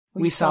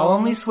We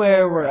solemnly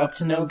swear we're up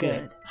to no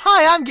good.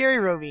 Hi, I'm Gary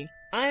Roby.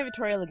 I'm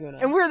Victoria Laguna.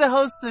 And we're the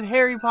hosts of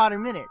Harry Potter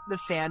Minute, the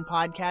fan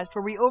podcast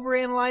where we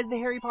overanalyze the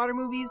Harry Potter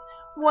movies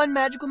one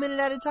magical minute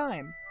at a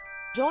time.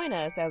 Join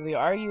us as we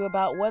argue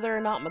about whether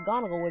or not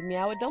McGonagall would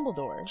meow at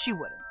Dumbledore. She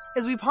wouldn't.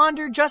 As we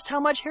ponder just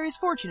how much Harry's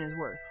fortune is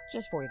worth.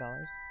 Just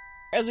 $40.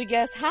 As we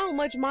guess how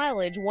much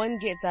mileage one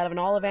gets out of an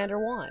Ollivander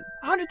wand.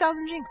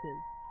 100,000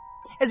 jinxes.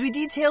 As we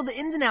detail the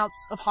ins and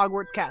outs of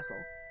Hogwarts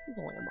Castle. It's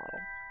only a model.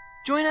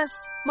 Join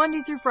us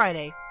Monday through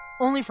Friday,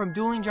 only from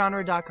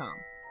duelinggenre.com.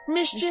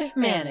 Mischief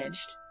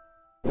managed.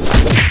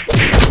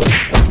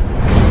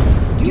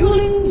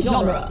 Dueling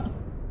Genre.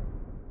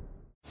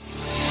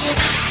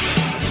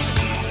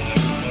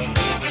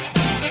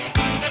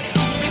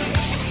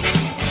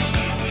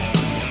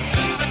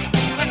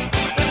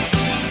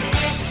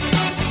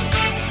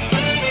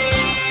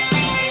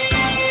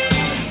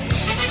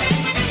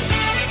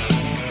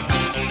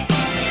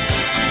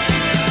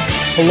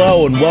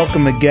 Hello and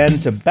welcome again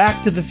to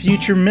Back to the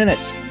Future Minute,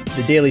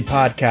 the daily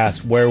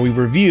podcast where we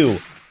review,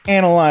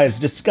 analyze,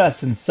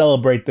 discuss, and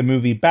celebrate the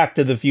movie Back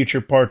to the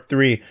Future Part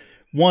 3,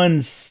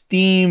 one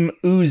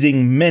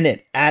steam-oozing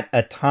minute at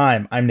a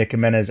time. I'm Nick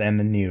Jimenez and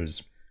the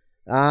news.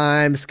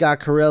 I'm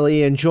Scott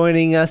Corelli, and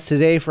joining us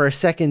today for our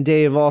second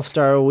day of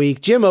All-Star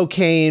Week, Jim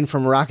O'Kane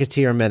from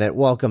Rocketeer Minute.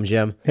 Welcome,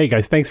 Jim. Hey,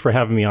 guys. Thanks for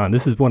having me on.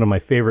 This is one of my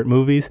favorite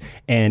movies,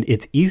 and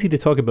it's easy to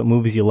talk about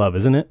movies you love,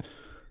 isn't it?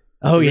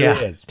 Oh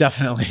yeah,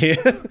 definitely.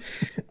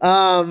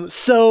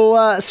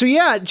 So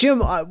yeah,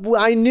 Jim,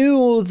 I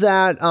knew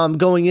that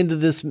going into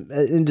this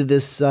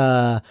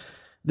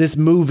this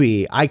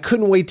movie, I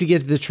couldn't wait to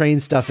get to the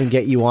train stuff and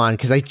get you on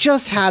because I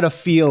just had a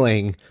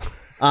feeling.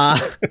 I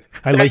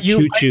like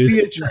choo-choos. Be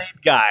a train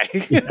guy.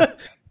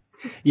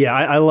 Yeah,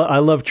 I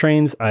love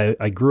trains.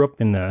 I grew up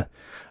in a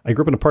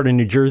part of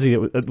New Jersey.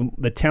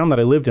 The town that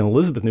I lived in,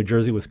 Elizabeth, New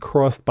Jersey, was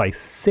crossed by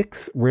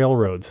 6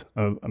 railroads.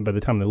 By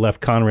the time they left,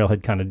 Conrail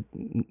had kind of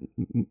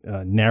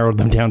narrowed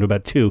them down to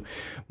about 2.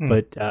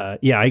 But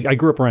I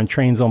grew up around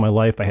trains all my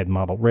life. I had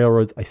model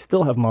railroads. I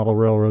still have model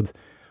railroads.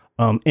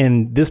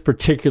 And this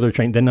particular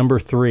train, the number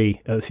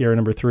 3, Sierra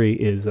number 3,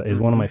 is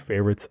one of my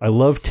favorites. I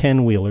love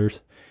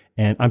 10-wheelers.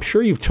 And I'm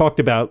sure you've talked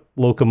about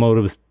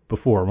locomotives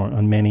before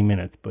on many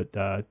minutes, but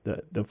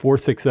the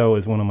 460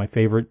 is one of my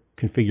favorite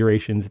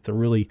configurations. It's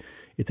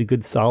a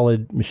good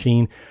solid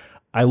machine.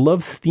 I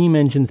love steam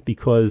engines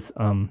because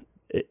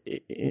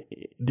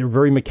they're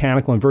very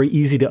mechanical and very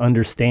easy to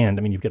understand.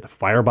 I mean, you've got the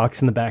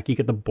firebox in the back, you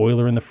get the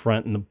boiler in the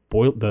front, and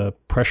the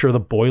pressure of the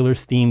boiler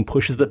steam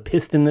pushes the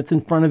piston that's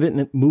in front of it, and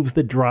it moves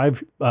the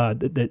drive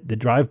the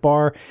drive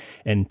bar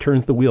and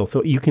turns the wheel.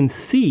 So you can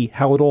see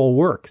how it all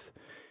works.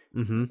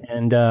 Mm-hmm.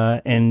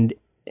 And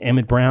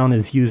Emmett Brown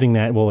is using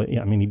that. Well,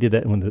 yeah, I mean, he did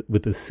that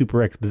with the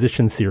Super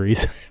Exposition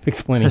series,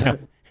 explaining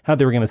how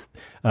they were going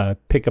to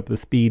pick up the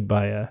speed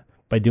by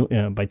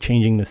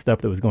changing the stuff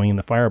that was going in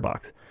the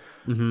firebox.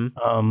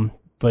 Mm-hmm.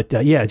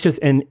 It's just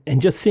and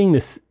just seeing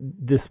this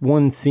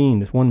one scene,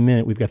 this 1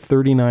 minute. We've got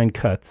 39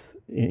 cuts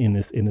in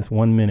this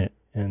 1 minute,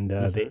 and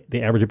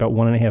they average about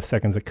 1.5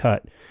 seconds a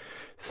cut.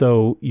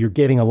 So you're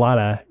getting a lot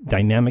of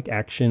dynamic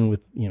action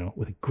with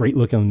a great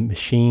looking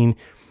machine.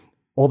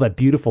 All that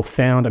beautiful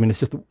sound. I mean,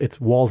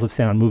 it's walls of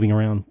sound moving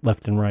around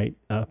left and right.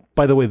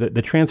 By the way,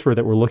 the transfer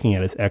that we're looking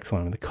at is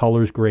excellent. I mean, the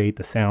color's great,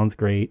 the sound's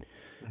great,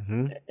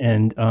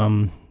 and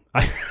I'm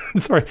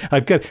sorry,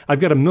 I've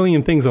got a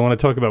million things I want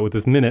to talk about with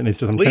this minute, and it's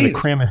just I'm trying to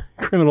cram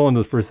it all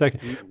into this for a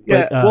second.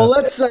 Yeah. Well,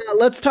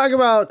 let's talk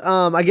about.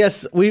 I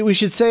guess we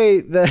should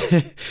say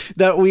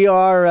that we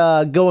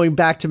are going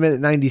back to minute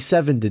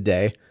 97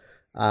 today,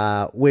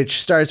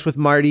 which starts with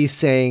Marty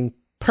saying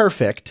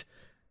 "perfect."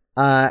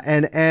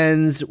 And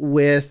ends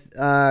with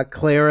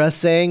Clara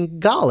saying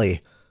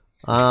 "golly."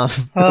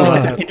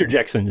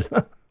 Interjections.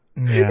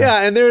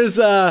 Yeah, and there's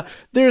a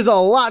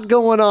lot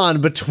going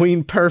on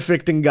between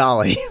perfect and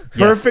golly.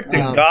 Perfect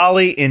and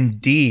golly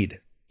indeed.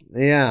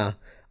 Yeah.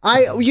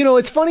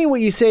 It's funny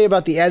what you say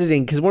about the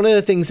editing, because one of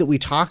the things that we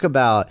talk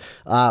about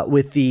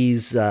with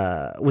these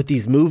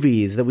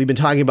movies that we've been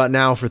talking about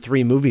now for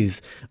 3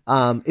 movies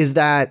is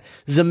that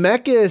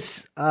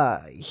Zemeckis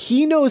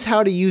he knows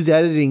how to use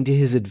editing to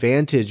his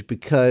advantage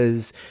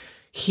because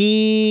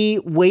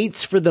he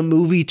waits for the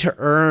movie to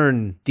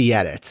earn the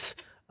edits.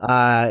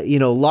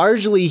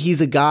 Largely he's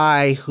a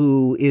guy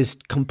who is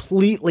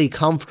completely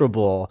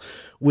comfortable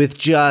with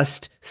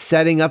just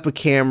setting up a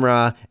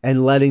camera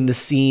and letting the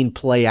scene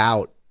play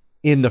out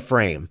in the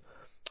frame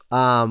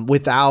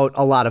without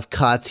a lot of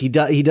cuts. He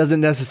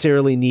doesn't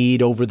necessarily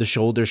need over the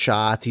shoulder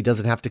shots. He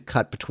doesn't have to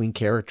cut between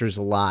characters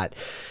a lot.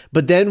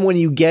 But then when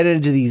you get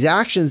into these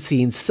action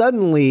scenes,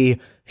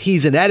 suddenly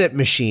he's an edit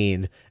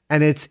machine,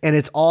 and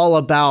it's all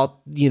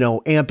about,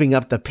 amping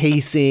up the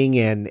pacing,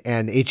 and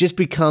it just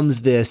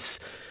becomes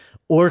this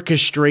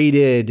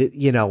orchestrated,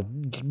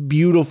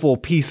 beautiful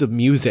piece of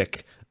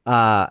music.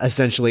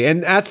 Essentially.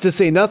 And that's to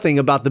say nothing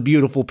about the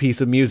beautiful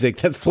piece of music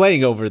that's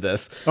playing over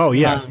this. Oh,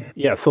 yeah.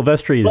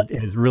 Silvestri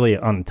is really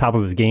on top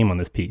of his game on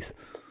this piece.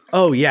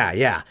 Oh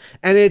yeah.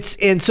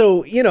 And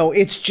so,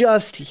 it's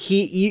just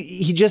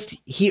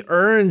he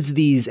earns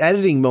these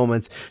editing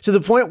moments to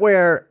the point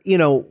where,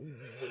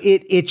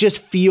 it just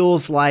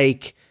feels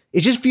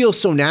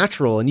so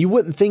natural, and you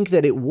wouldn't think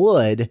that it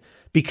would,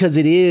 because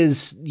it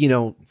is,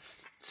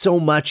 so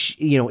much,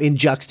 in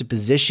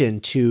juxtaposition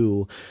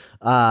to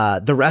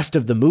the rest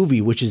of the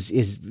movie, which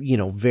is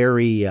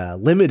very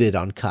limited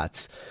on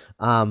cuts.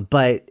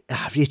 But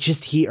it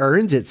just, he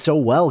earns it so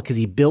well because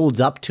he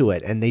builds up to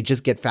it, and they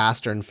just get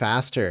faster and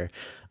faster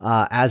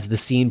as the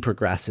scene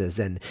progresses.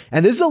 And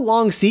this is a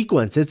long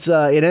sequence. It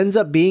ends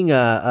up being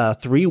a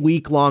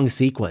 3-week long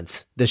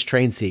sequence, this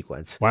train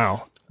sequence.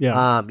 Wow.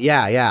 Yeah.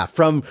 Yeah.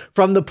 From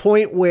the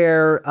point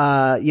where,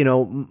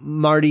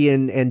 Marty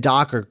and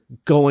Doc are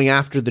going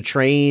after the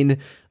train,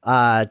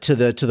 to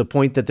the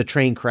point that the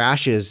train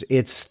crashes,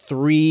 it's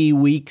 3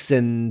 weeks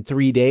and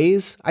 3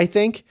 days, I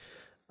think.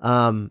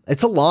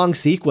 It's a long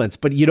sequence,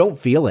 but you don't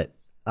feel it.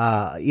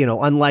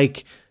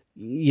 Unlike,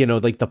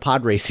 like the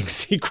pod racing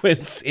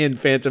sequence in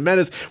Phantom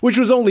Menace, which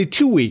was only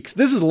 2 weeks.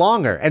 This is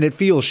longer, and it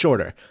feels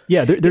shorter.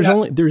 Yeah, there's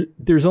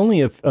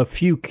only a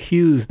few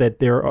cues that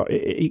there are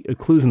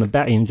clues in the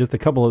back, in just a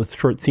couple of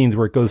short scenes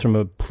where it goes from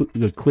a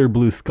clear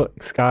blue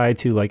sky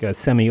to like a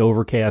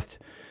semi-overcast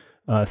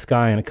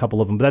sky, and a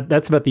couple of them. But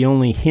that's about the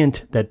only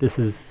hint that this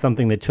is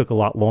something that took a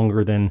lot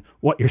longer than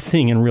what you're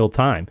seeing in real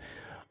time.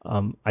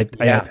 I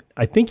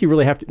think you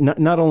really have to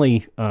not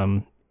only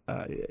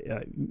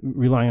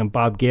relying on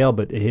Bob Gale,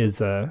 but his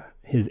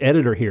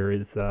editor here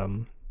is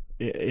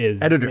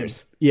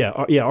editors.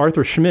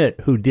 Arthur Schmidt,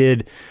 who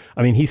did,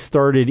 he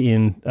started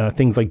in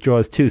things like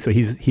Jaws 2, so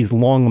he's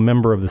long a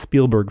member of the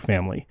Spielberg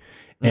family,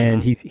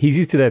 and he's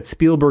used to that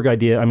Spielberg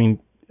idea.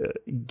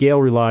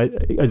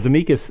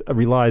 Zemeckis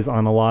relies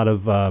on a lot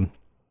of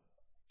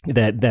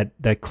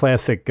that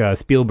classic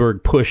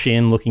Spielberg push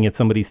in, looking at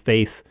somebody's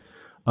face.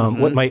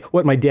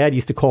 What my dad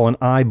used to call an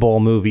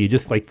eyeball movie,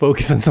 just like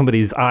focus on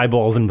somebody's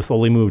eyeballs and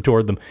slowly move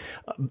toward them.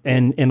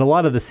 And a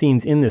lot of the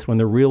scenes in this, when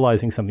they're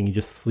realizing something, you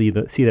just see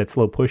that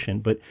slow push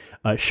in. But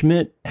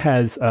Schmidt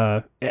has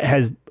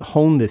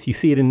honed this. You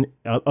see it in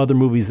other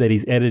movies that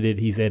he's edited.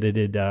 He's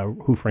edited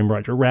Who Framed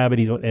Roger Rabbit.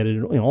 He's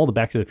edited all the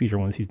Back to the Future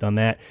ones. He's done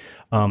that.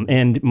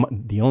 And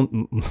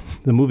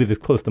the movie that's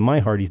close to my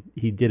heart,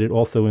 he did it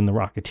also in The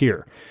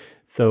Rocketeer.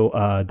 So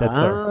that's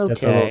a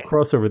little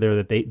crossover there,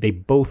 that they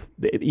both,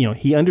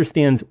 he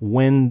understands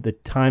when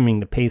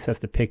the pace has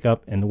to pick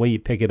up, and the way you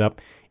pick it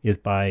up is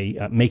by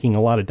making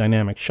a lot of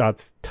dynamic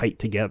shots tight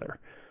together.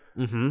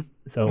 Mm-hmm.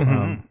 So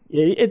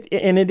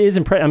it is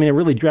impressive. It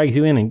really drags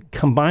you in, and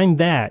combine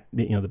that,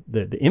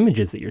 the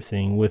images that you're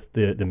seeing with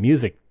the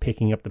music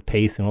picking up the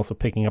pace, and also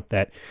picking up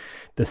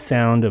the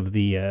sound of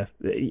the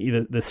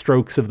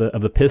strokes of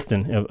the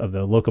piston of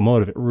the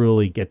locomotive. It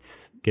really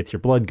gets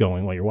your blood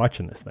going while you're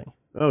watching this thing.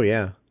 Oh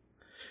yeah.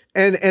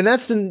 And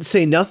that's to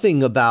say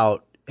nothing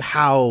about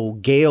how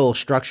Gale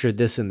structured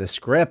this in the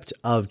script,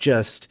 of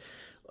just,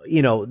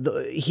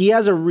 he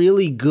has a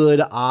really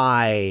good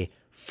eye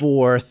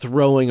for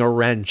throwing a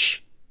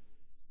wrench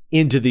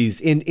into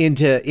these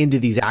into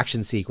these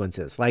action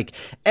sequences. Like,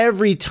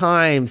 every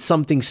time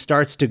something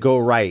starts to go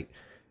right,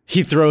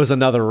 he throws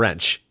another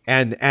wrench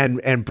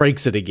and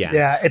breaks it again.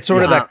 Yeah, it's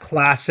sort of that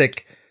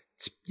classic,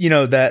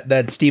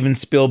 that Steven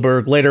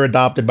Spielberg, later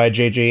adopted by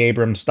J.J.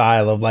 Abrams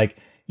style of, like,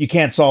 you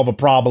can't solve a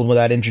problem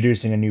without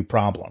introducing a new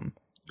problem.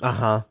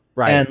 Right.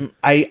 And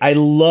I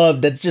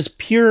love that's just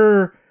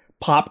pure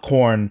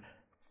popcorn,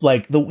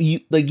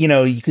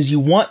 because you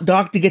want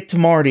Doc to get to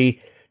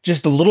Marty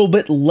just a little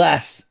bit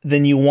less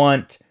than you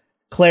want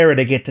Clara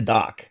to get to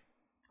Doc.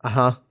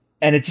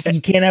 And it's just,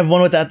 you can't have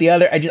one without the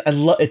other. I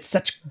love, it's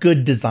such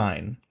good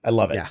design. I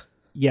love it.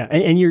 Yeah,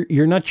 and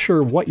you're not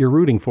sure what you're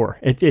rooting for.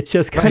 It's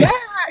just kind of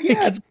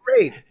it's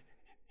great.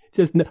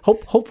 Just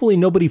hopefully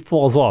nobody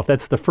falls off.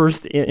 That's the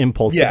first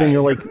impulse. Yeah. But then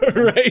you're like,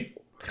 right.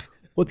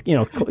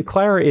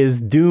 Clara is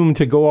doomed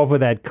to go off of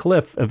that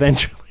cliff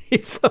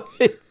eventually. So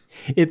it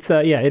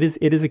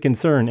is a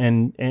concern.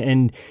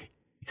 And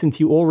since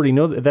you already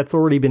know that's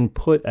already been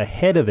put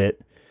ahead of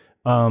it,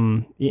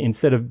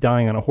 instead of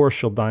dying on a horse,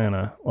 she'll die on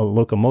a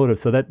locomotive.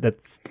 So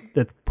that's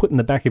put in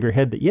the back of your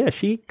head that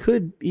she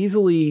could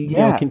easily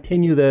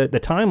continue the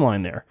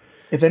timeline there.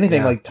 If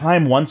anything, like,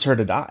 time wants her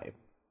to die.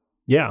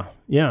 Yeah.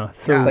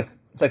 So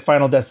it's like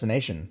Final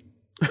Destination.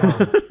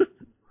 But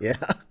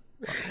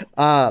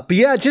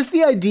yeah, just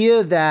the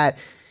idea that,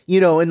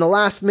 in the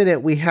last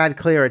minute we had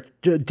Clara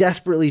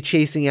desperately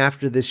chasing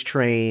after this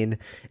train,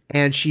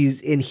 and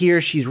she's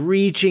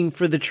reaching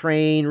for the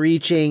train,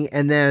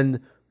 and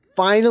then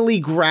finally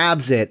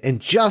grabs it. And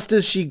just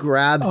as she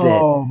grabs it,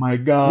 oh my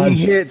God, we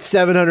hit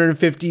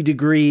 750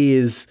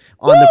 degrees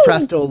on the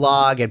Presto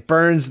log. It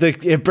burns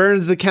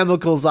the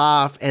chemicals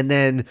off, and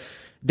then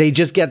they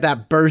just get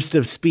that burst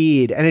of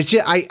speed. And it's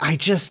just,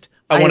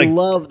 I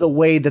love the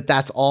way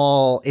that's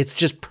all, it's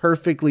just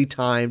perfectly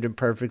timed and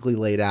perfectly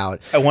laid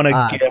out. I want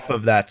a gif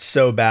of that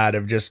so bad,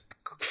 of just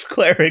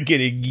Clara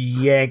getting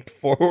yanked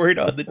forward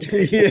on the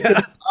train.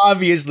 It's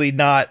obviously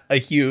not a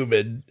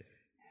human.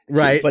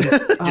 Right. But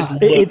it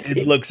just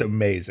it looks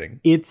amazing.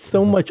 It's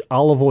so much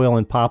olive oil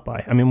in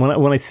Popeye. I mean,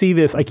 when I see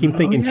this, I keep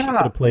thinking she could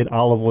have played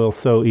olive oil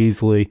so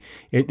easily.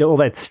 All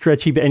that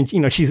stretchy,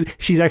 and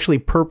she's actually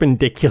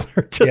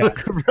perpendicular to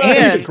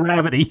the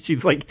gravity.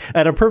 She's like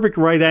at a perfect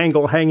right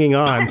angle, hanging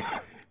on.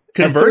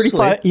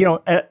 Conversely,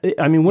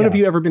 I mean, when have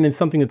you ever been in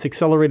something that's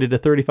accelerated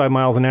at 35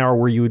 miles an hour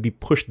where you would be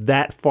pushed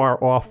that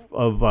far off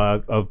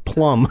of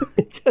plumb?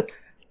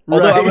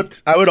 Although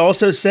I would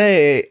also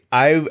say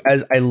I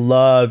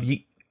love you.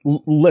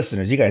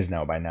 Listeners, you guys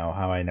know by now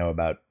how I know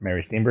about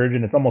Mary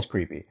Steenburgen. It's almost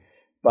creepy,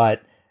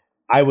 but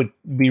I would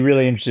be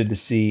really interested to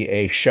see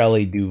a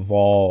Shelley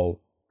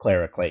Duvall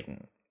Clara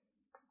Clayton.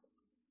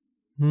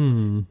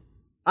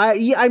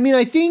 I mean,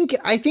 I think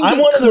I'm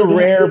one of the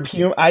rare.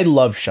 I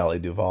love Shelley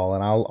Duvall,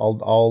 and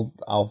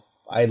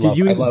Did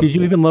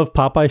you even love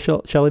Popeye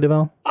Shelley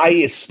Duvall? I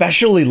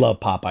especially love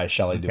Popeye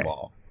Shelley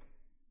Duvall.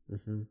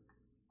 Mm-hmm.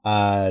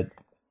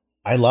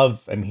 I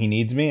love. I mean, He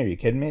Needs Me. Are you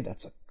kidding me?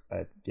 That's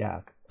yeah.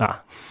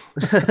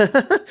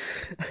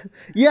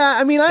 Yeah,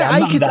 I mean,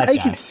 I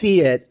could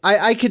see it.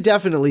 I could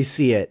definitely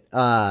see it.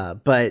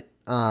 But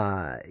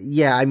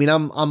yeah, I mean,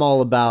 I'm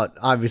all about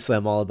Mary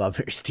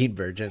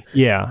Steenburgen.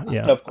 Yeah.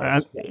 Of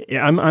course.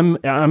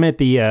 I'm at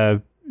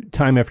the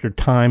time after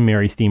time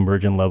Mary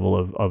Steenburgen level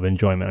of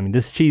enjoyment. I mean,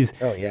 she's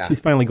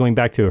finally going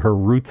back to her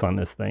roots on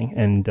this thing,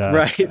 and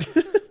right.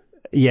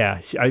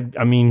 Yeah,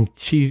 I mean,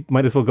 she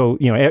might as well go.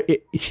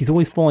 She's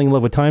always falling in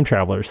love with time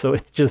travelers, so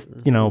it's just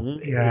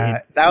Yeah,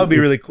 that would be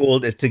really cool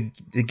to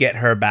get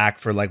her back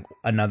for like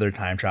another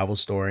time travel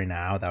story.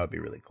 Now that would be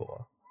really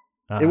cool.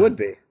 It would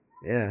be,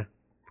 yeah.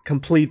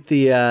 Complete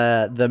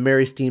the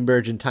Mary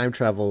Steenburgen time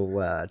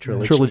travel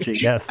trilogy.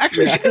 Yes,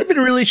 actually, she could have been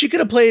really. She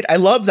could have played. I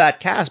love that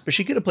cast, but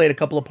she could have played a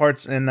couple of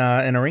parts in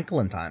A Wrinkle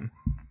in Time.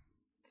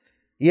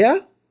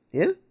 Yeah.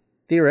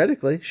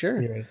 Theoretically,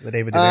 sure. The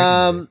David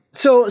Duchovny.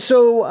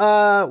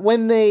 So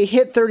when they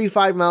hit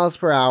 35 miles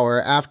per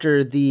hour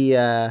after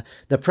the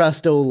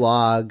Presto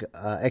log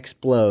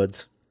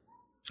explodes,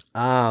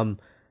 Doc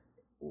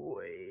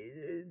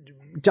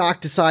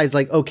decides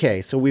like,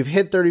 okay, so we've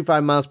hit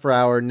 35 miles per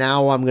hour.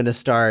 Now I'm going to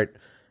start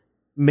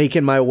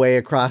making my way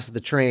across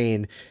the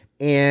train.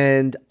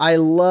 And I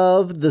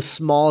love the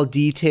small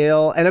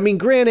detail. And I mean,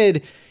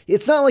 granted,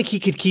 it's not like he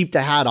could keep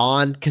the hat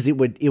on because it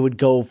would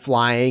go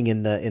flying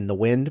in the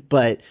wind,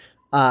 but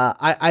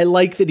I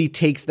like that he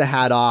takes the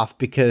hat off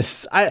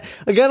because I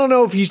don't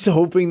know if he's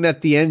hoping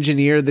that the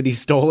engineer that he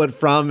stole it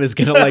from is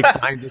gonna like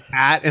find his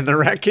hat in the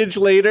wreckage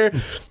later.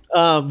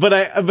 But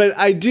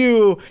I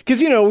do,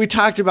 because we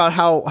talked about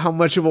how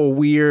much of a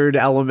weird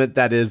element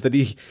that is, that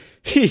he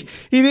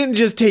didn't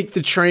just take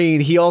the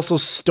train, he also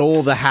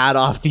stole the hat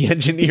off the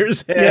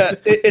engineer's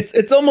head. Yeah,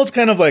 it's almost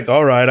kind of like,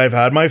 all right, I've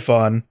had my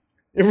fun.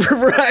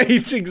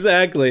 Right,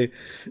 exactly.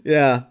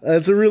 Yeah,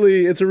 it's a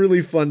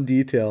really fun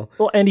detail.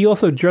 Well, and he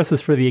also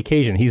dresses for the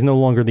occasion. He's no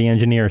longer the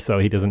engineer, so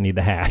he doesn't need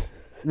the hat.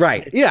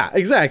 Right. Yeah,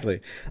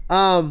 exactly.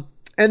 And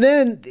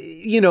then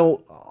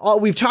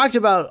we've talked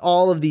about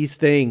all of these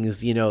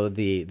things.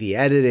 The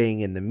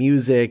editing and the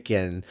music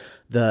and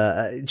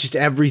the just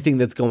everything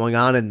that's going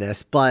on in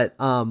this. But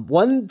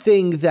one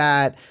thing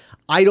that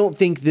I don't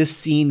think this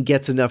scene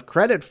gets enough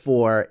credit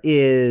for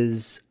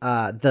is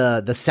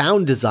the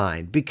sound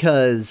design,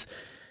 because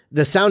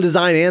the sound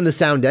design and the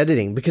sound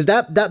editing, because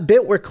that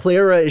bit where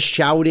Clara is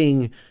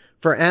shouting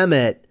for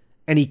Emmett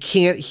and he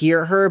can't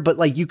hear her, but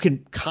like you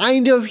could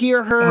kind of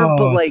hear her,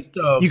 but like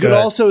you could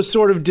also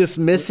sort of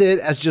dismiss it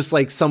as just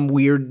like some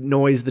weird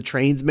noise the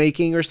train's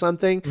making or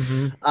something.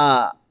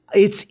 Mm-hmm.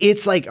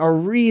 It's like a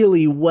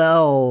really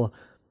well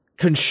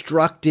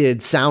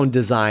constructed sound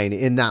design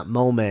in that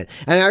moment.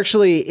 And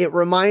actually it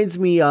reminds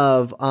me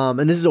of,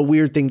 and this is a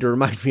weird thing to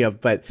remind me of,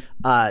 but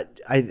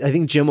I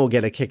think Jim will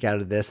get a kick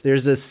out of this.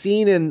 There's a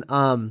scene in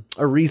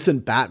a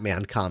recent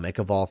Batman comic,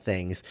 of all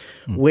things,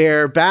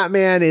 where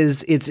Batman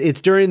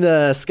it's during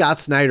the Scott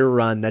Snyder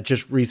run that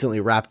just recently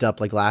wrapped up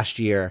like last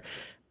year.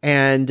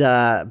 And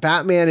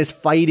Batman is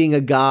fighting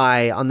a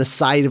guy on the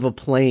side of a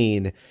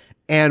plane.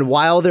 And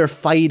while they're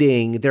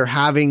fighting, they're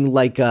having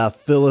like a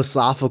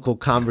philosophical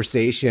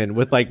conversation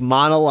with like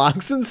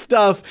monologues and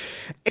stuff.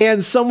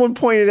 And someone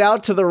pointed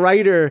out to the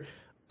writer,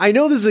 I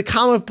know this is a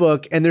comic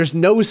book and there's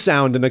no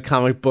sound in a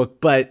comic book,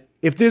 but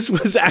if this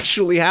was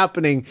actually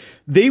happening,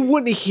 they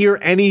wouldn't hear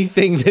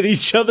anything that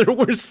each other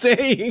were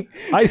saying.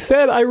 I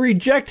said I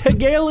reject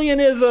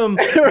Hegelianism.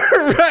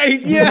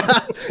 Right, yeah.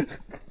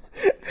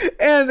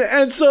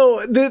 And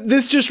so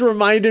this just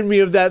reminded me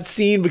of that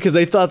scene because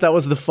I thought that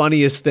was the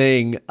funniest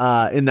thing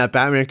in that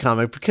Batman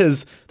comic,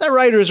 because that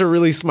writer's a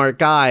really smart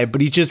guy,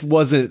 but he just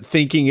wasn't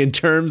thinking in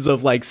terms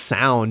of like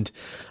sound.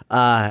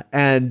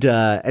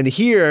 And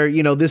here,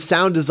 this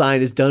sound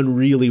design is done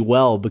really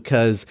well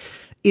because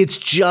it's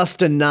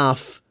just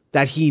enough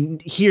that he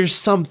hears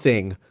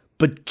something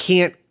but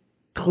can't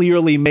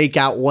clearly make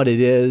out what it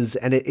is,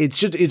 and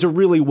it's a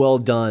really well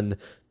done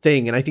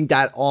thing. And I think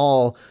that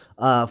all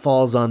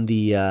falls on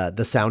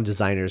the sound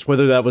designers,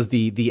 whether that was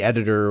the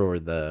editor or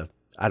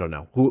I don't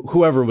know,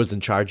 whoever was in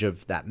charge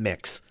of that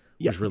mix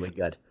was really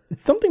good.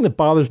 something that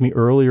bothers me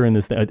earlier in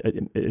this,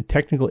 a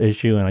technical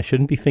issue, and I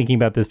shouldn't be thinking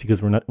about this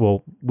because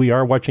we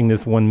are watching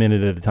this 1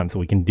 minute at a time, so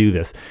we can do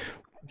this.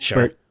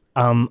 Sure. But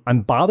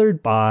I'm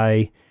bothered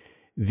by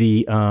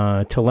the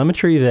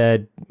telemetry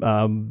that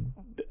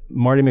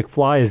Marty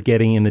McFly is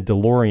getting in the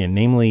DeLorean,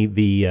 namely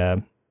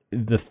the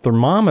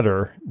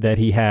thermometer that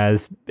he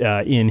has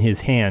in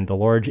his hand. The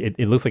large, it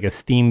looks like a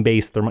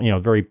steam-based,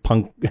 very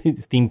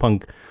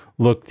steampunk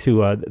look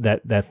to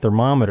that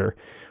thermometer,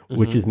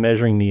 which is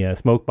measuring the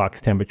smoke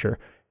box temperature.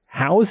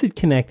 How is it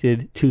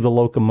connected to the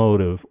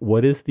locomotive?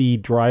 What is the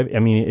drive? I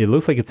mean, it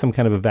looks like it's some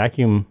kind of a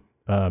vacuum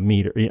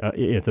meter.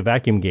 It's a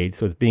vacuum gauge,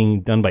 so it's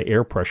being done by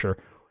air pressure.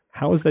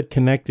 How is that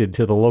connected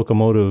to the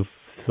locomotive?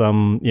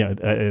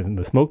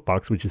 The smoke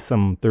box, which is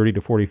some 30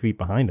 to 40 feet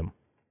behind him.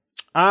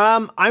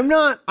 I'm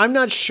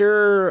not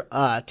sure.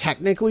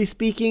 Technically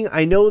speaking,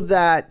 I know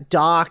that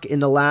Doc in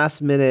the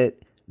last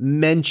minute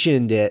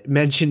mentioned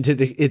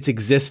its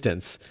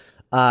existence,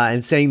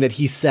 and saying that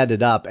he set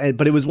it up.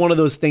 But it was one of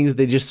those things that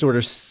they just sort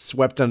of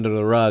swept under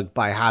the rug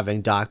by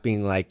having Doc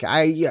being like,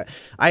 I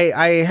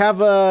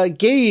have a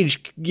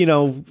gauge,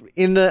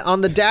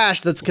 on the dash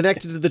that's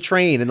connected to the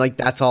train, and like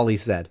that's all he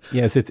said.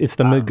 Yes, it's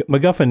the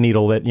MacGuffin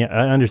needle that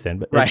I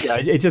understand, but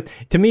right. It just,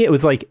 to me, it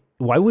was like,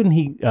 why wouldn't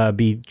he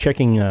be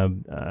checking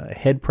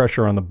head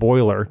pressure on the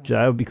boiler?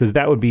 Because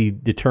that would be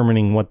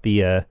determining what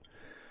the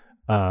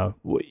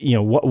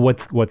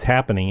what's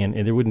happening,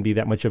 and there wouldn't be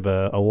that much of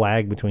a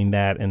lag between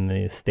that and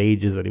the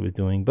stages that he was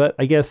doing. But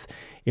I guess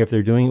if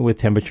they're doing it with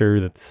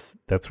temperature, that's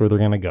where they're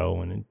going to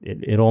go, and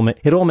it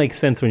all makes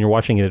sense when you're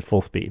watching it at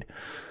full speed.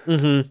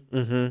 Mm-hmm.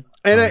 Mm-hmm.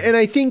 And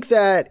I think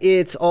that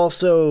it's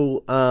also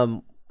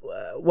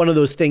one of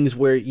those things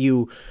where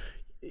you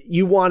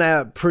want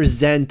to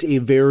present a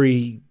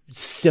very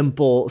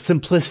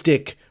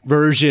simplistic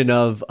version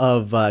of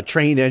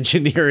train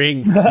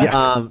engineering,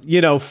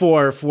 yes.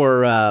 For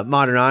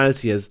modern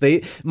audiences.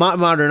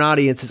 Modern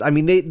audiences, I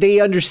mean, they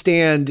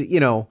understand,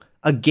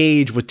 a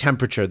gauge with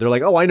temperature. They're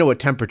like, oh, I know what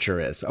temperature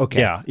is.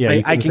 Okay,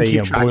 yeah, I can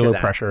keep track boiler of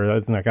that. Pressure.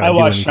 That's not going to. I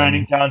watched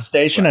Shining Town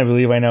Station. I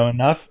believe I know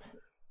enough.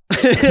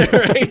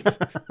 Right.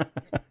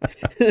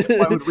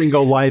 Why would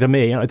Ringo lie to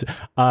me? I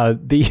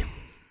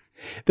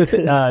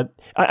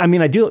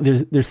mean, I do.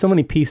 There's so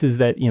many pieces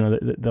that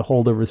the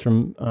holdovers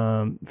from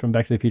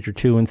Back to the Future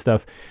 2 and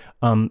stuff,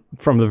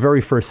 from the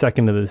very first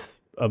second of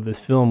this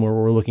film, where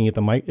we're looking at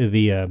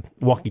the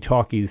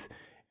walkie-talkies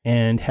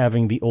and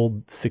having the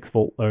old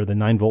 6-volt or the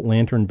 9-volt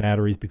lantern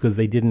batteries, because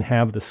they didn't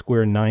have the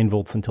square 9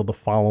 volts until the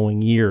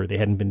following year. They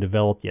hadn't been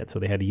developed yet, so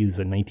they had to use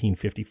a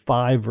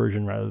 1955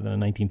 version rather than a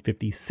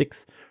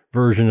 1956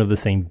 version of the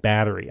same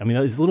battery. I mean,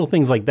 there's little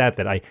things like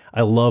that I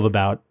love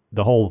about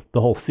the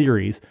whole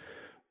series.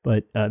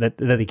 But that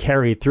they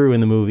carry it through in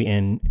the movie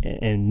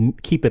and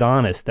keep it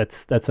honest,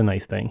 that's a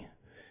nice thing.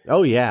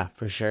 Oh yeah,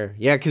 for sure.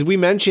 Yeah, because we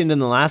mentioned in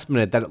the last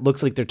minute that it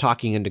looks like they're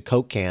talking into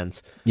Coke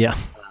cans. Yeah,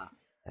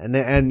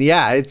 and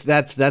yeah,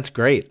 that's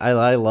great.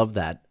 I love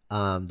that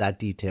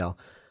detail.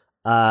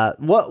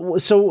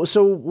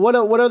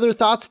 What other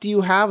thoughts do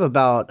you have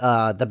about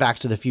the Back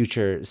to the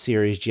Future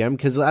series, Jim?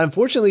 Because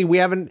unfortunately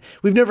we've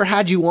never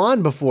had you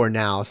on before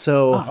now.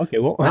 So okay,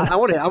 well, I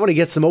want to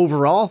get some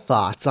overall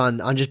thoughts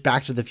on just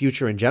Back to the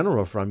Future in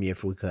general from you,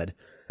 if we could.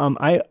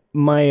 I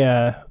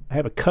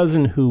have a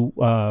cousin who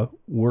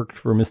worked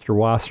for Mr.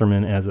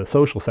 Wasserman as a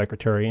social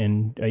secretary,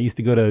 and I used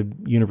to go to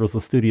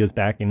Universal Studios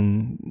back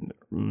in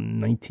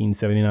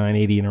 1979,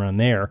 80, and around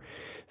there.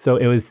 So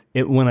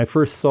when I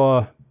first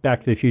saw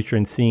Back to the Future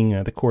and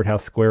seeing the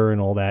courthouse square and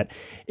all that,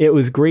 it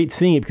was great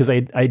seeing it because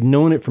I'd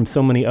known it from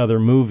so many other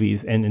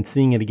movies, and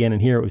seeing it again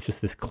and here, it was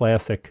just this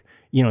classic.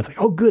 It's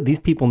like, oh, good, these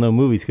people know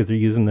movies because they're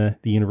using the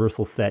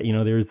Universal set.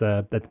 There's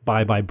that's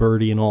Bye Bye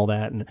Birdie and all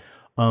that, and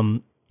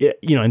and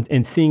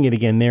seeing it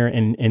again there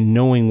and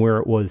knowing where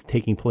it was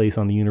taking place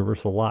on the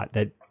Universal lot,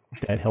 that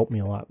helped me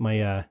a lot.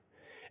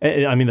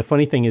 I mean, the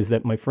funny thing is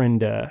that my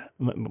friend,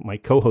 my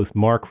co-host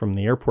Mark from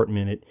the Airport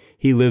Minute,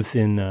 he lives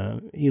in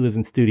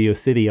Studio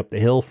City up the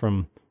hill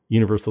from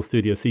Universal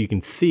Studios, so you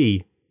can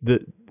see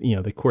the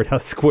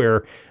courthouse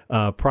square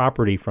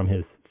property from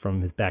his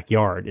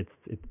backyard. It's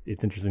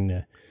interesting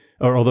to,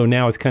 although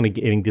now it's kind of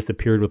getting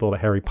disappeared with all the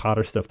Harry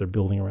Potter stuff they're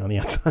building around the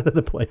outside of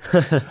the place.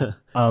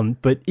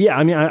 But yeah,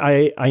 I mean,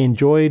 I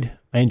enjoyed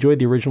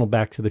the original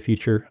Back to the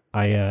Future.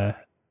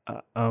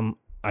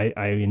 I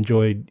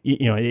enjoyed,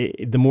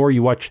 the more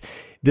you watch,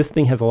 this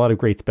thing has a lot of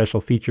great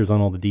special features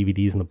on all the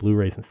DVDs and the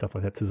Blu-rays and stuff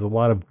like that. So there's a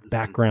lot of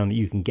background that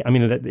you can get. I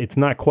mean, it's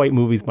not quite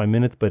movies by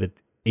minutes, but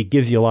it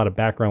gives you a lot of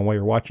background while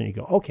you're watching. You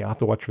go, okay, I'll have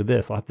to watch for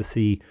this. I'll have to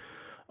see,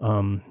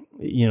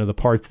 the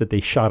parts that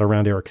they shot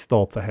around Eric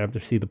Stoltz. I have to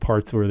see the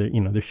parts where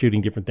they're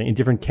shooting different things,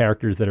 different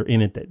characters that are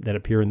in it that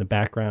appear in the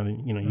background.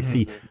 And, you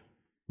see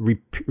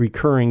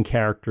recurring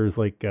characters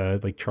like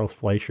Charles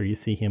Fleischer. You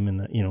see him in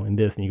the in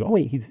this, and you go, oh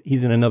wait,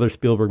 he's in another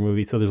Spielberg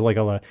movie. So there's like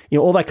a lot,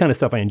 all that kind of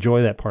stuff. I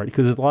enjoy that part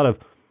because there's a lot of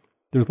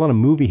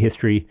movie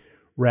history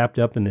wrapped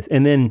up in this.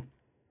 And then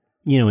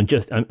and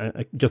just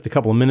a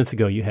couple of minutes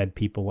ago, you had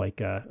people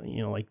like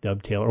like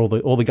Dub Taylor,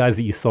 all the guys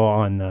that you saw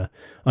on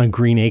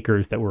Green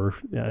Acres that were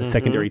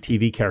secondary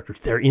TV characters.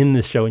 They're in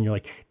this show, and you're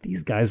like,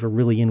 these guys were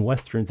really in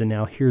westerns, and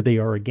now here they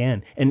are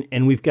again.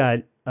 And we've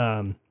got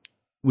the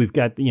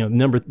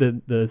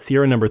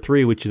Sierra number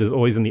 3, which is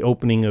always in the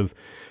opening of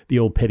the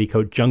old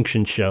Petticoat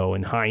Junction show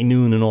and High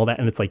Noon and all that,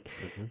 and it's like.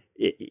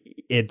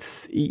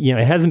 It's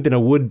it hasn't been a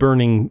wood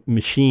burning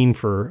machine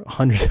for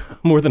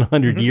more than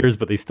 100 years,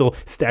 but they still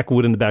stack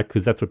wood in the back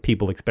because that's what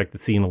people expect to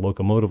see in a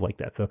locomotive like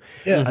that. So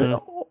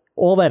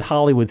all that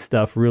Hollywood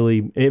stuff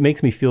really, it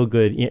makes me feel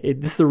good.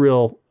 This is a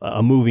real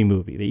a movie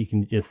that you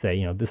can just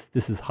say, this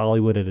is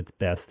Hollywood at its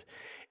best.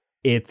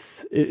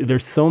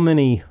 There's so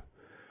many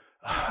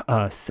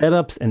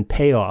setups and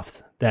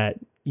payoffs that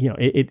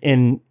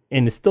and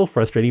it's still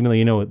frustrating,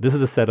 even though this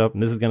is a setup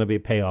and this is going to be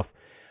a payoff.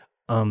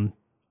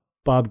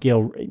 Bob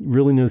Gale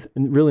really knows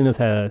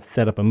how to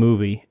set up a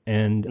movie,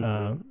 and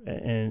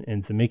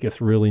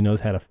Zemeckis really knows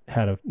how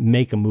to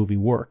make a movie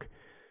work.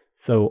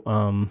 So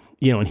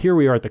and here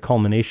we are at the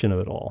culmination of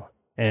it all,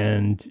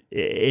 and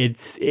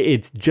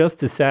it's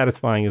just as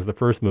satisfying as the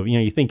first movie.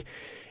 You think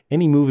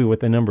any movie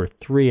with the number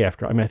 3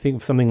 after. I think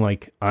of something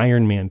like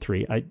Iron Man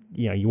 3.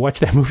 You watch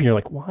that movie, and you're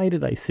like, why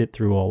did I sit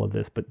through all of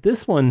this? But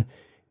this one,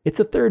 it's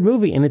a third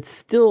movie, and it's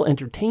still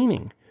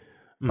entertaining.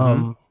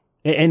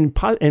 And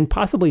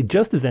possibly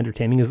just as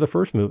entertaining as the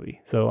first movie.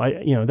 So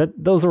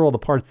those are all the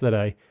parts that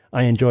I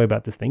enjoy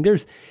about this thing.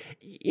 There's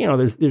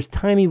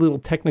tiny little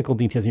technical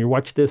details. And you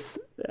watch this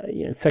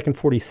second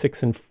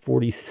 46 and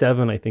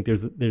 47. I think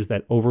there's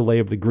that overlay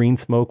of the green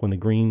smoke when the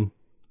green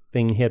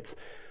thing hits.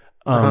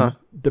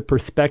 The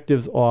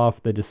perspective's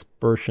off, the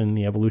dispersion,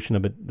 the evolution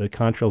of it, the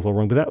contrails all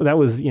wrong. But that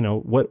was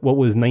what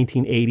was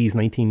 1980s,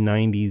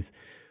 1990s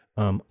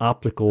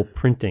optical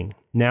printing.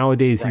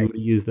 Nowadays, you would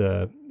use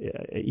a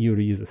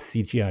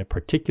CGI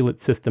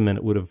particulate system, and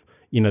it would have,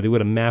 they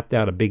would have mapped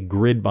out a big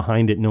grid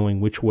behind it, knowing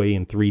which way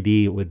in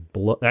 3D it would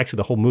blow. Actually,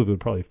 the whole movie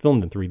would probably be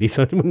filmed in 3D,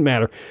 so it wouldn't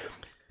matter.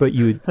 But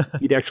you'd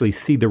actually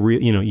see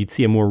you'd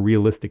see a more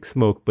realistic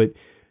smoke. But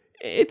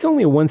it's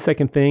only a 1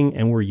 second thing,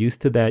 and we're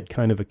used to that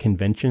kind of a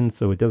convention,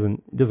 so it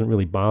doesn't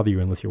really bother you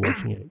unless you're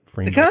watching it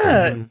frame by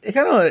frame.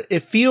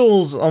 It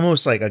feels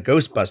almost like a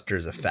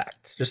Ghostbusters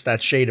effect, just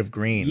that shade of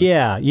green.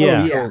 Yeah.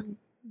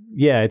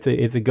 Yeah, it's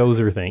a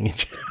Gozer thing.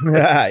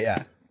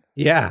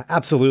 Yeah,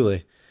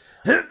 absolutely.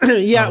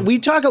 We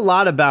talk a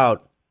lot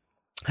about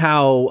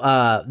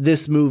how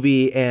this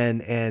movie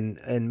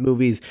and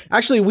movies.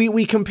 Actually,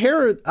 we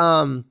compare.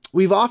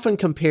 We've often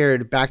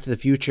compared Back to the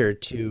Future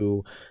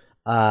to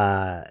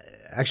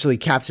actually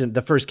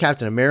the first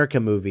Captain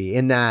America movie,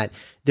 in that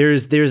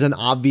there's an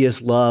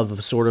obvious love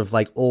of sort of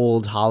like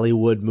old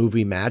Hollywood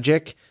movie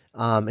magic.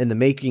 In the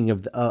making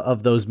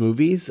of those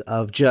movies,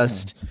 of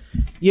just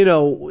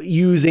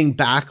using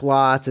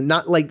backlots and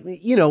not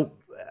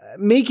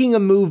making a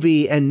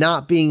movie and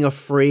not being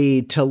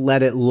afraid to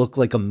let it look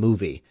like a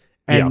movie,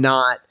 and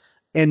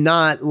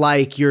not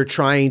like you're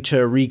trying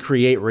to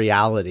recreate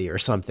reality or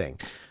something.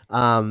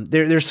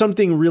 There's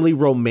something really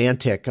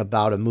romantic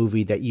about a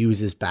movie that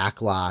uses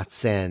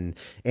backlots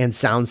and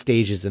sound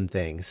stages and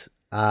things.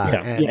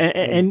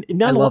 And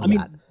not I love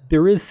that.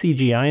 There is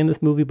CGI in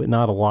this movie, but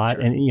not a lot.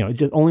 Sure. And,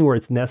 just only where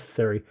it's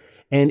necessary.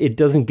 And it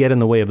doesn't get in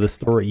the way of the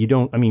story.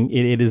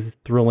 It is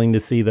thrilling to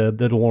see the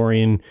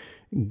DeLorean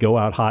go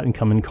out hot and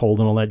come in cold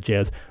and all that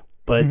jazz.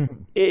 But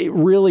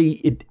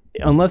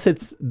unless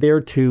it's there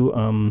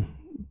to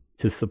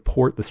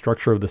support the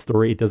structure of the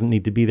story, it doesn't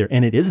need to be there.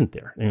 And it isn't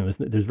there.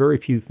 There's very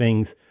few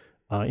things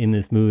in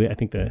this movie. I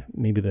think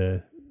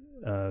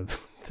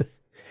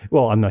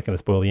well, I'm not going to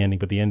spoil the ending,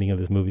 but the ending of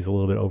this movie is a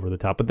little bit over the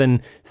top. But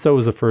then so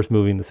is the first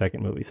movie and the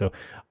second movie. So,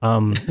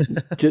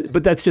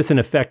 but that's just an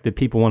effect that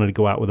people wanted to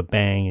go out with a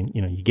bang, and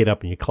you get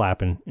up and you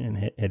clap and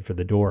head for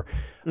the door,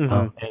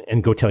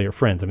 and go tell your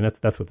friends.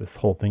 That's what this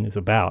whole thing is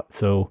about.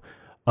 So,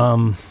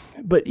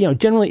 but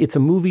generally it's a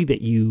movie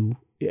that you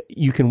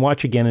can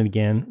watch again and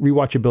again.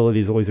 Rewatchability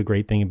is always a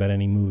great thing about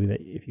any movie,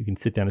 that if you can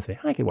sit down and say,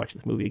 I could watch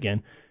this movie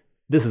again.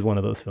 This is one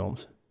of those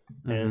films.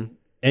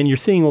 And you're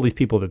seeing all these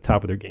people at the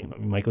top of their game.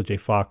 Michael J.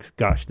 Fox,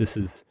 gosh, this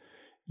is,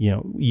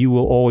 you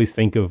will always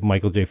think of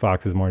Michael J.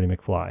 Fox as Marty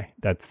McFly.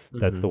 That's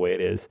the way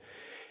it is.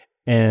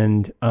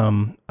 And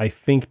I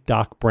think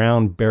Doc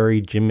Brown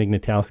buried Jim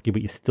Ignatowski,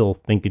 but you still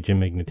think of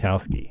Jim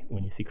Ignatowski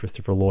when you see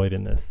Christopher Lloyd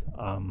in this.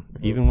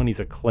 Even when he's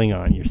a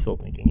Klingon, you're still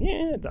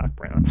thinking, Doc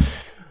Brown.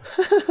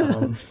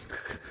 And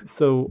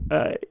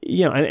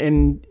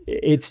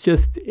it's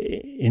just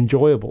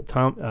enjoyable.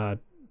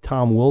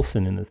 Tom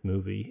Wilson in this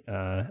movie,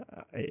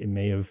 it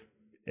may have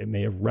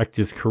wrecked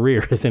his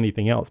career as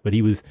anything else, but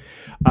he was.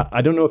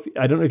 I don't know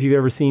if you've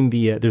ever seen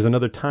there's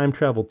another time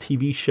travel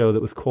TV show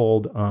that was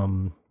called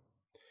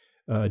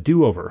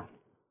Do Over,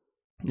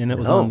 and it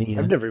was on the.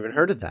 I've never even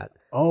heard of that.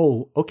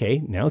 Oh,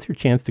 okay. Now's your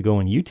chance to go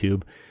on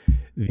YouTube.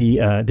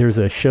 There's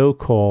a show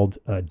called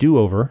Do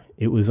Over.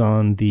 It was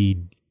on the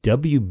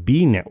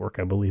WB network,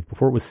 I believe,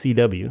 before it was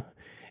CW,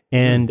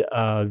 and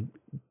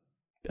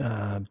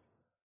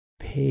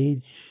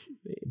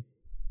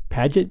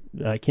Paget.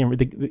 I can't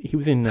remember. He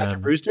was in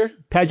Paget Brewster.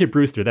 Paget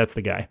Brewster. That's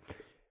the guy.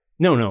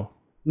 No.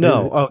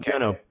 Okay.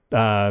 No.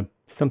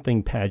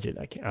 Something Paget.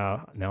 I can't.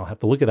 Now I'll have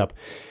to look it up.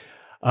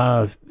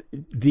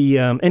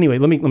 Anyway,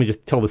 let me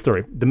just tell the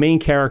story. The main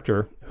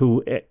character,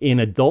 who in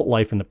adult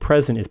life in the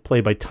present is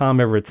played by Tom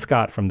Everett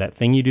Scott from That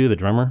Thing You Do, the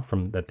drummer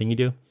from That Thing You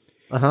Do.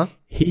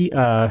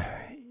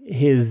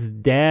 His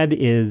dad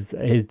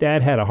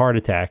had a heart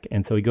attack,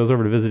 and so he goes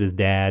over to visit his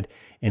dad,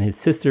 and his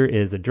sister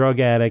is a drug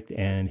addict,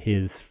 and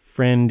his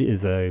friend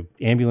is a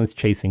ambulance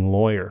chasing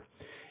lawyer.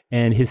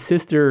 And his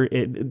sister,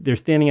 they're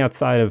standing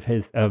outside of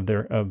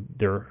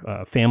their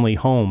family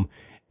home,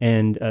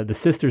 and the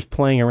sister's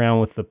playing around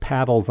with the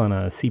paddles on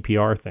a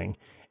CPR thing,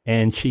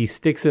 and she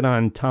sticks it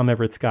on Tom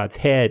Everett Scott's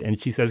head, and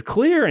she says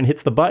 "clear" and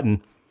hits the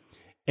button,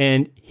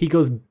 and he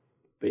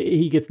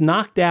gets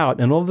knocked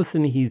out, and all of a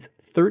sudden he's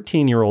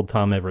 13-year-old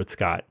Tom Everett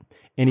Scott,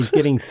 and he's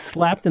getting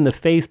slapped in the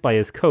face by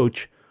his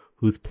coach,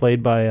 who's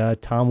played by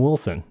Tom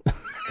Wilson.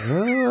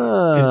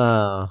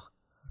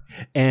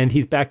 And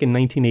he's back in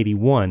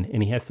 1981,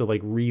 and he has to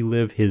like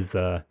relive his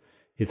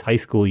high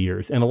school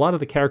years. And a lot of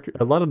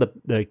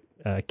the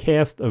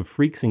cast of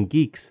Freaks and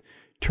Geeks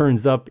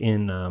turns up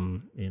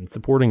in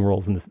supporting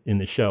roles in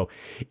the show.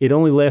 It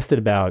only lasted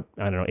about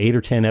 8 or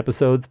 10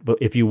 episodes, but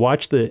if you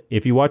watch the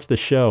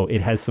show,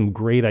 it has some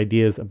great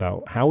ideas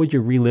about how would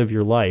you relive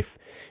your life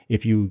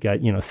if you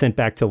got sent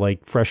back to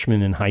like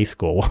freshman in high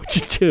school. What would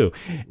you do?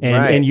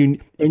 And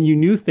you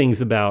knew things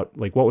about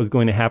like what was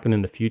going to happen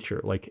in the future.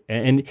 Like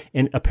and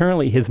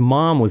apparently his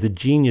mom was a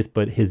genius,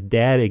 but his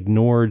dad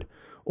ignored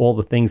all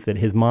the things that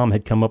his mom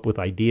had come up with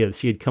ideas.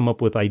 She had come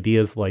up with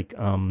ideas like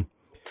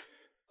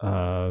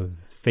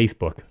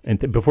Facebook,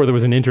 and before there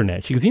was an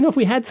internet. She goes, if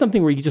we had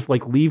something where you could just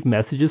like leave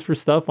messages for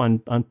stuff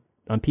on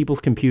people's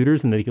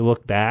computers and they could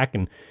look back,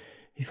 and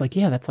he's like,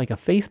 yeah, that's like a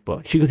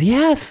Facebook. She goes,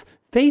 yes,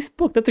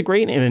 Facebook, that's a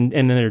great name.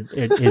 And then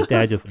his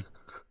dad just like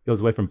goes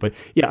away from it. But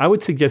yeah, I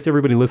would suggest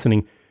everybody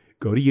listening,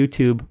 go to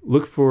YouTube,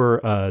 look for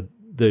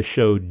the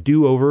show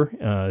Do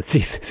Over,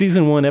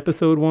 season 1,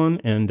 episode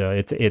 1, and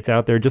it's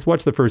out there. Just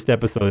watch the first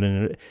episode,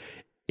 and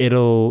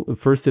it'll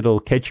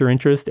catch your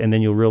interest, and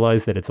then you'll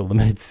realize that it's a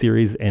limited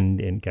series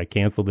and got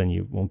canceled, and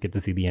you won't get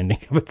to see the ending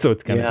of it. So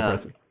it's kind of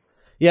depressing.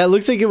 Yeah, it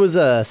looks like it was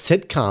a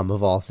sitcom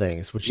of all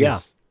things, which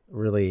is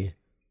really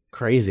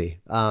crazy.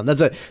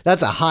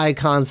 That's a high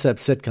concept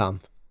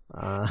sitcom.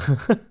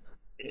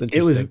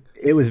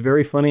 It was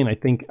very funny, and I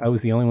think I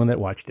was the only one that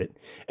watched it.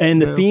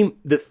 And the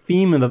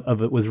theme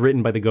of it was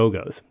written by the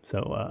Go-Go's.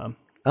 So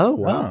oh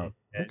wow,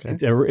 okay.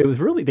 It was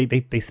really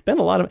they spent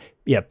a lot of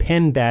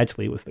Penn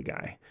Badgley was the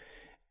guy.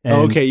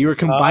 And, okay, you were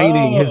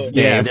combining his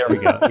name. Yeah, there we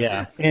go.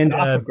 Yeah, and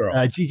Awesome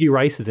girl. Gigi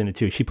Rice is in it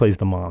too. She plays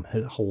the mom.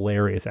 A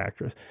hilarious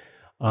actress.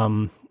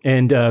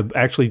 And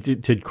actually,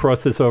 to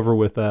cross this over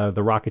with the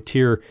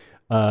Rocketeer,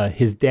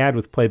 his dad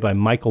was played by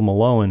Michael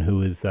Malone,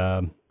 who is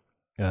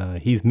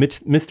he's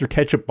Mr.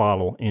 Ketchup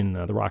Bottle in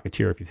The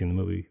Rocketeer. If you've seen the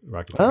movie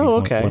Rocketeer, oh,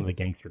 he's okay, one of the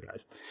gangster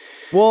guys.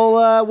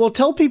 Well, we'll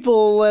tell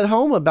people at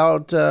home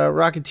about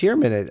Rocketeer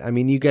Minute. I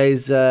mean, you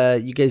guys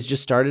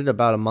just started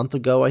about a month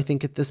ago, I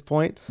think, at this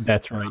point.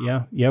 That's right.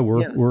 Yeah.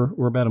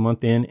 We're about a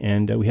month in,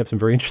 and we have some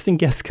very interesting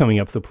guests coming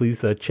up. So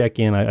please check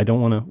in. I don't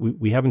want to.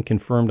 We haven't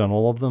confirmed on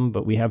all of them,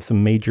 but we have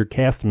some major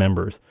cast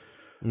members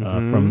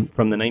from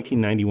the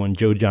 1991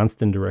 Joe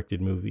Johnston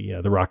directed movie,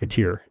 The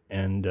Rocketeer,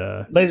 and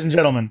ladies and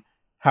gentlemen,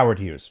 Howard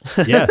Hughes.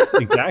 Yes,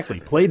 exactly.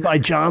 Played by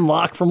John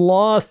Locke from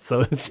Lost.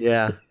 So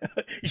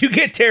you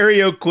get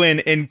Terry O'Quinn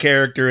in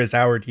character as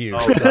Howard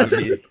Hughes. Oh, God.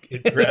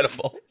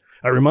 Incredible.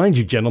 I remind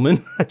you,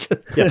 gentlemen.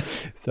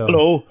 So,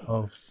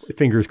 hello.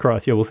 Fingers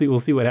crossed. Yeah,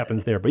 we'll see what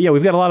happens there. But yeah,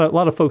 we've got a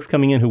lot of folks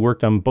coming in who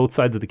worked on both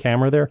sides of the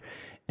camera there.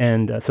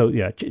 And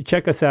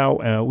check us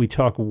out. We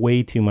talk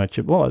way too much.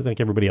 Well, I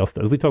think everybody else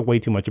does. We talk way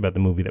too much about the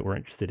movie that we're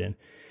interested in.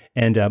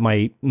 And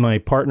my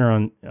partner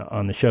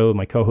on the show,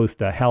 my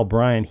co-host Hal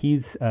Bryan,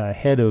 he's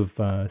head of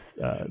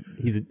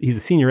he's a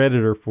senior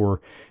editor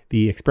for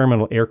the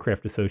Experimental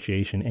Aircraft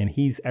Association, and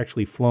he's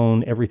actually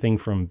flown everything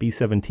from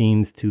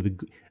B-17s to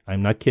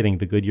I'm not kidding,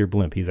 the Goodyear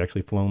blimp. He's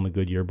actually flown the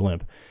Goodyear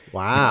blimp.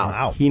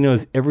 Wow. He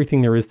knows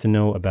everything there is to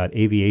know about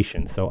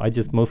aviation. So I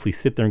just mostly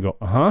sit there and go,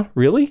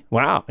 really?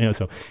 Wow.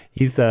 So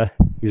he's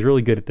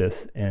really good at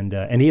this, and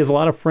he has a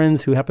lot of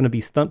friends who happen to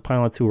be stunt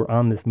pilots who are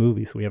on this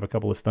movie. So we have a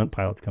couple of stunt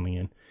pilots coming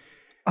in.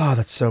 Oh,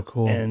 that's so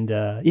cool. And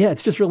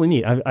it's just really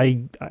neat.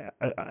 I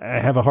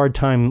have a hard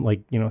time,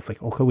 it's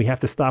like, okay, we have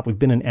to stop. We've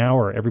been an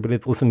hour. Everybody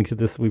that's listening to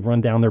this, we've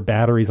run down their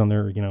batteries on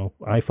their,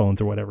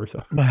 iPhones or whatever.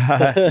 So,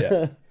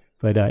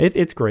 but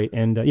it's great.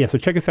 And so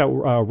check us out,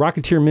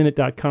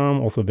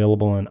 rocketeerminute.com, also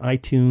available on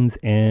iTunes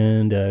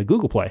and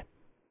Google Play.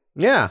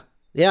 Yeah.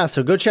 Yeah.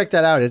 So go check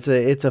that out.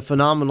 It's a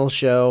phenomenal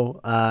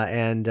show.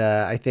 And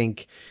I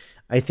think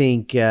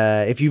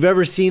if you've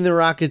ever seen The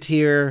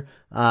Rocketeer,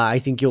 I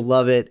think you'll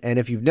love it. And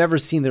if you've never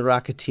seen The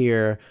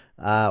Rocketeer,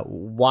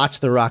 watch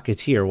The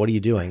Rocketeer. What are you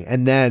doing?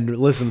 And then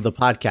listen to the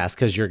podcast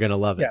because you're going to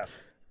love it.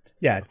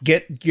 Yeah.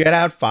 Get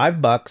out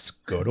 $5,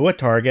 go to a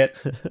Target.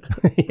 Right.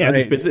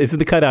 It's in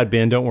the cutout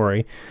bin. Don't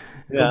worry.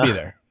 It'll be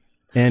there.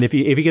 And if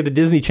you get the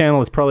Disney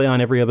Channel, it's probably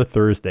on every other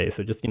Thursday.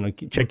 So just,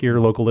 check your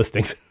local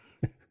listings.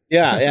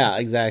 Yeah,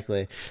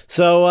 exactly.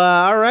 So,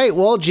 all right.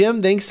 Well,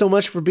 Jim, thanks so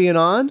much for being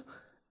on.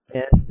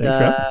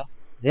 And,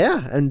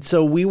 yeah, and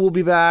so we will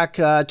be back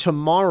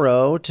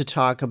tomorrow to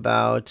talk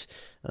about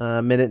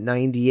minute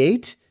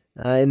 98.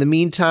 In the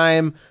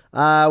meantime,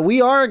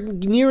 we are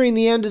nearing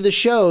the end of the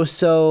show,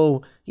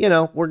 so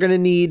we're gonna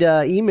need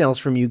emails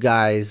from you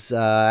guys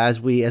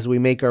as we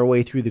make our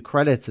way through the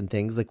credits and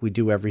things like we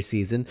do every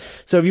season.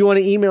 So if you want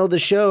to email the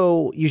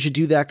show, you should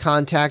do that.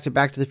 Contact at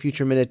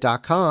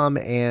backtothefutureminute.com,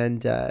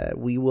 and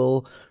we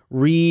will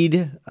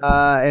read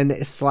and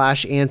 /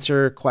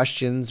 answer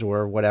questions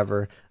or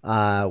whatever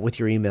with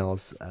your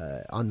emails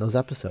on those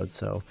episodes.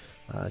 So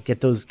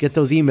get those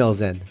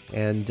emails in,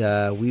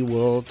 and we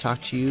will talk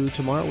to you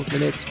tomorrow with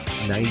minute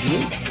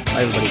 98.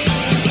 Bye,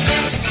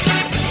 everybody.